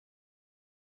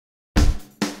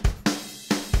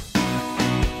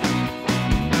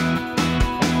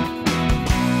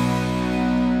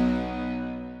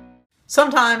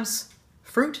Sometimes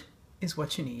fruit is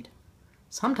what you need.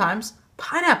 Sometimes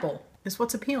pineapple is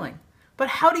what's appealing. But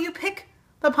how do you pick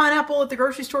the pineapple at the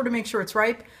grocery store to make sure it's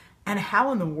ripe? And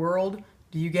how in the world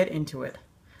do you get into it?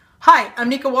 Hi, I'm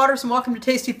Nica Waters and welcome to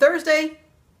Tasty Thursday.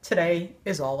 Today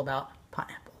is all about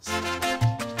pineapples.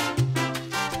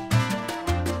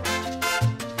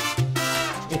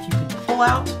 If you can pull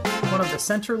out one of the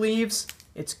center leaves,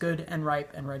 it's good and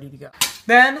ripe and ready to go.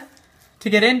 Then, to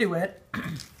get into it,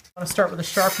 I'm going to start with a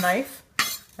sharp knife.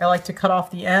 I like to cut off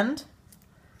the end.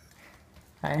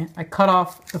 Okay. I cut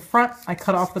off the front, I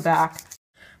cut off the back.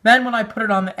 Then when I put it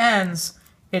on the ends,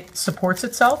 it supports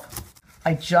itself.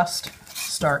 I just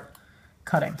start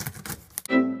cutting.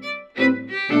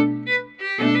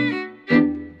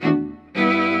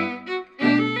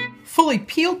 Fully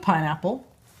peeled pineapple,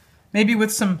 maybe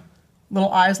with some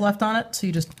little eyes left on it, so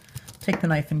you just take the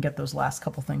knife and get those last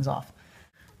couple things off.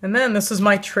 And then this is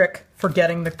my trick for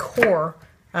getting the core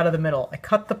out of the middle. I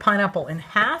cut the pineapple in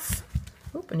half.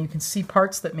 Oop, and you can see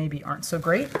parts that maybe aren't so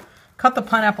great. Cut the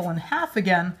pineapple in half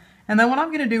again, and then what I'm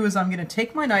going to do is I'm going to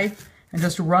take my knife and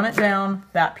just run it down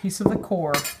that piece of the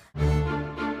core.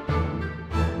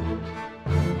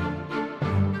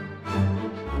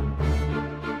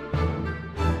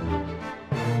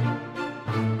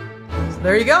 So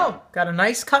there you go. Got a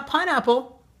nice cut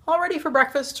pineapple, all ready for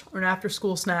breakfast or an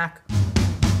after-school snack.